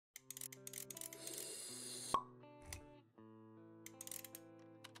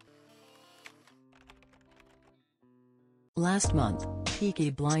Last month, Peaky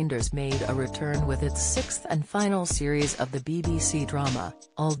Blinders made a return with its sixth and final series of the BBC drama,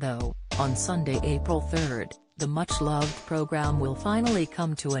 although, on Sunday, April 3, the much-loved programme will finally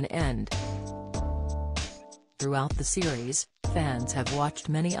come to an end. Throughout the series, fans have watched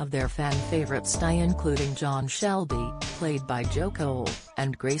many of their fan favourites die, including John Shelby, played by Joe Cole,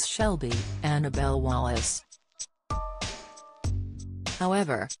 and Grace Shelby, Annabelle Wallis.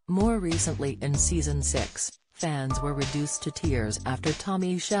 However, more recently in Season 6, fans were reduced to tears after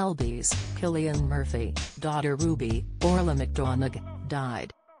Tommy Shelby's, Cillian Murphy, daughter Ruby, Orla McDonagh,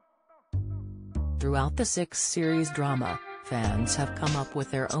 died. Throughout the six-series drama, fans have come up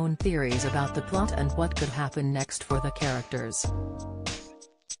with their own theories about the plot and what could happen next for the characters.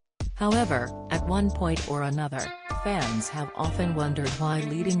 However, at one point or another, fans have often wondered why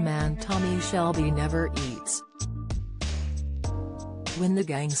leading man Tommy Shelby never eats. When the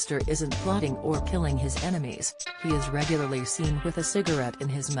gangster isn't plotting or killing his enemies, he is regularly seen with a cigarette in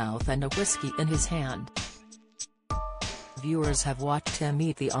his mouth and a whiskey in his hand. Viewers have watched him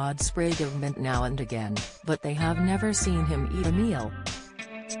eat the odd sprig of mint now and again, but they have never seen him eat a meal.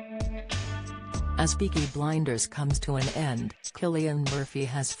 As Peaky Blinders comes to an end, Cillian Murphy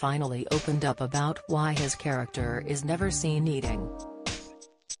has finally opened up about why his character is never seen eating.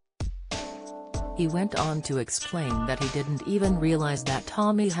 He went on to explain that he didn't even realize that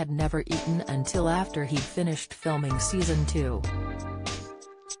Tommy had never eaten until after he'd finished filming Season 2.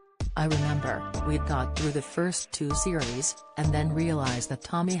 "I remember, we'd got through the first two series, and then realized that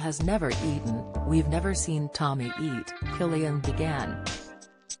Tommy has never eaten. We've never seen Tommy eat," Cillian began.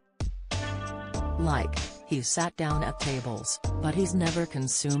 "Like, he's sat down at tables, but he's never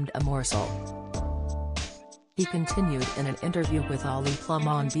consumed a morsel." He continued in an interview with Ollie Plum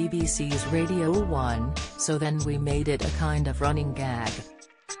on BBC's Radio 1, "So then we made it a kind of running gag.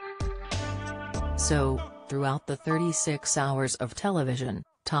 So, throughout the 36 hours of television,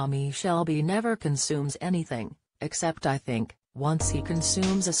 Tommy Shelby never consumes anything, except I think, once he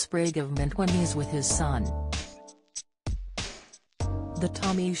consumes a sprig of mint when he's with his son." The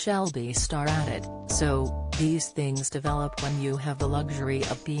Tommy Shelby star added, "So, these things develop when you have the luxury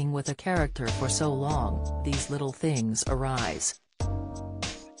of being with a character for so long, these little things arise."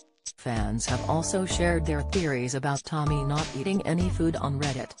 Fans have also shared their theories about Tommy not eating any food on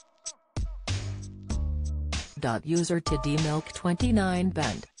Reddit. User TDMilk29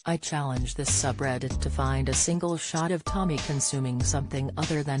 bent, "I challenge this subreddit to find a single shot of Tommy consuming something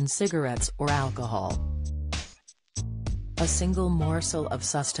other than cigarettes or alcohol. A single morsel of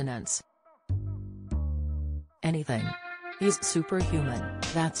sustenance. Anything. He's superhuman,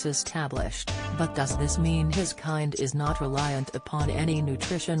 that's established, but does this mean his kind is not reliant upon any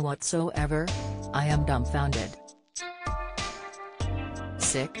nutrition whatsoever? I am dumbfounded."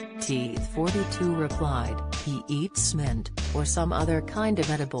 Sick Teeth 42 replied, "He eats mint, or some other kind of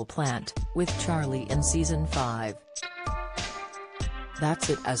edible plant, with Charlie in Season 5. That's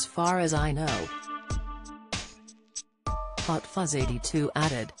it as far as I know." Hot Fuzz 82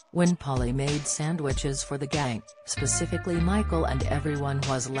 added, "When Polly made sandwiches for the gang, specifically Michael, and everyone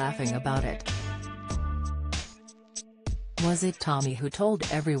was laughing about it. Was it Tommy who told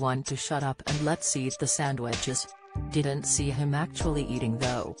everyone to shut up and let's eat the sandwiches? Didn't see him actually eating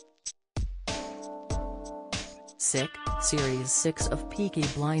though." Sick, Series 6 of Peaky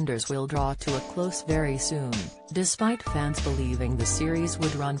Blinders will draw to a close very soon, despite fans believing the series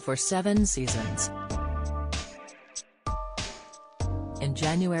would run for 7 seasons. In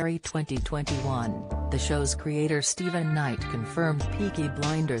January 2021, the show's creator Stephen Knight confirmed Peaky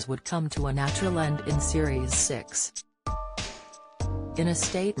Blinders would come to a natural end in Series 6. In a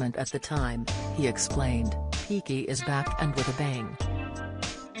statement at the time, he explained, "Peaky is back and with a bang."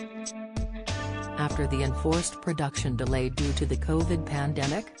 After the enforced production delay due to the COVID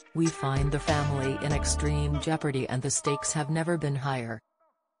pandemic, we find the family in extreme jeopardy and the stakes have never been higher.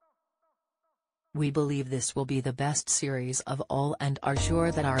 We believe this will be the best series of all and are sure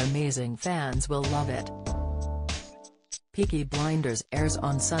that our amazing fans will love it. Peaky Blinders airs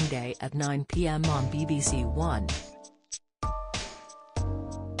on Sunday at 9 p.m. on BBC One.